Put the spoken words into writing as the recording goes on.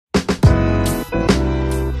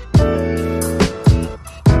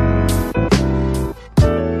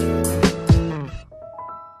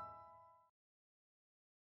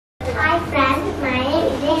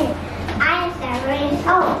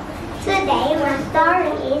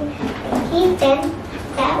story is the kitten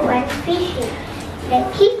that went fishing. The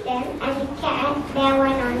kitten and the cat that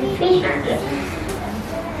went on the fishing trip.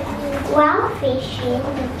 While fishing,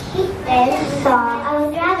 the kitten saw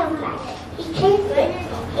a dragonfly. He chased it.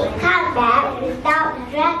 He came back without the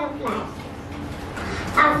dragonfly.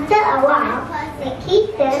 After a while, the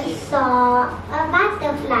kitten saw a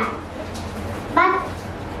butterfly. But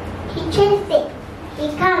he chased it. He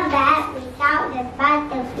came back without the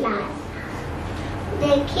butterfly.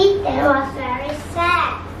 The kitten was very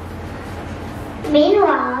sad.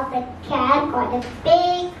 Meanwhile, the cat got a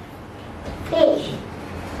big fish.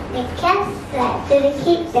 The cat said to the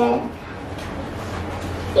kitten,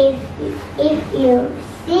 if you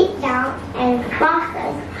sit down and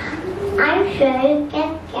focus, I'm sure you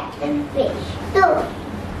can catch the fish too.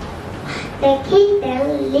 The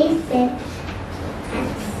kitten listened and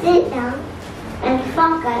sit down and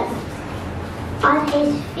focus on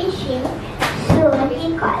his fishing. Soon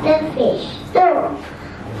he got the fish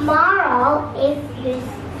too. Moral, if you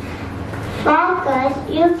focus,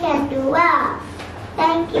 you can do well.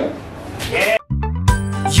 Thank you.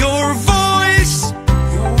 Your voice.